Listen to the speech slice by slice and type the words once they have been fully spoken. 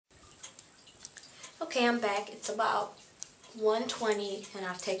Okay, I'm back. It's about 1:20 and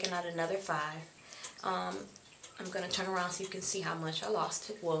I've taken out another 5. I'm going to turn around so you can see how much I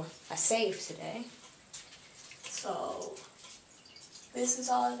lost. Well, I saved today. So, this is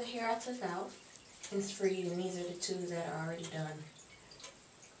all of the hair I took out. It's free, and these are the 2 that are already done.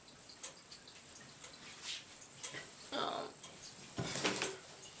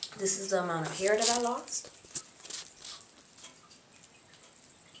 This is the amount of hair that I lost.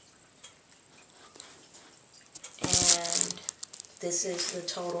 And this is the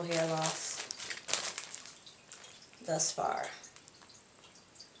total hair loss thus far.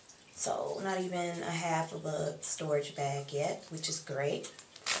 So not even a half of a storage bag yet, which is great.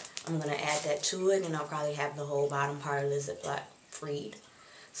 I'm going to add that to it, and I'll probably have the whole bottom part of the Ziploc freed.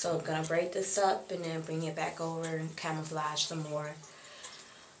 So I'm going to braid this up and then bring it back over and camouflage some more.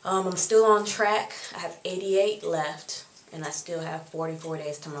 I'm still on track. I have 88 left, and I still have 44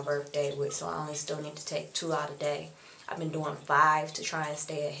 days to my birthday, so I only still need to take 2 out a day. I've been doing 5 to try and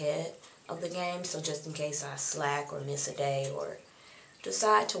stay ahead of the game, so just in case I slack or miss a day or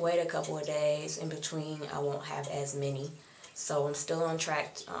decide to wait a couple of days in between, I won't have as many. So I'm still on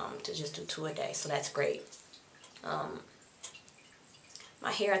track to just do 2 a day, so that's great.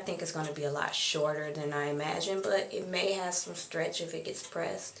 My hair, I think, is going to be a lot shorter than I imagined, but it may have some stretch if it gets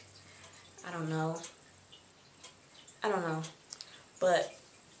pressed. I don't know. But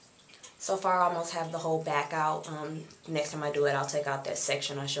so far, I almost have the whole back out. Next time I do it, I'll take out that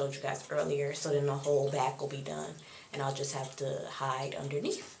section I showed you guys earlier, so then the whole back will be done, and I'll just have to hide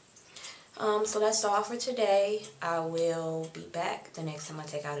underneath. So that's all for today. I will be back the next time I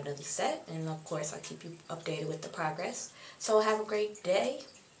take out another set, and of course I'll keep you updated with the progress. So have a great day.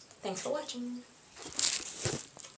 Thanks for watching.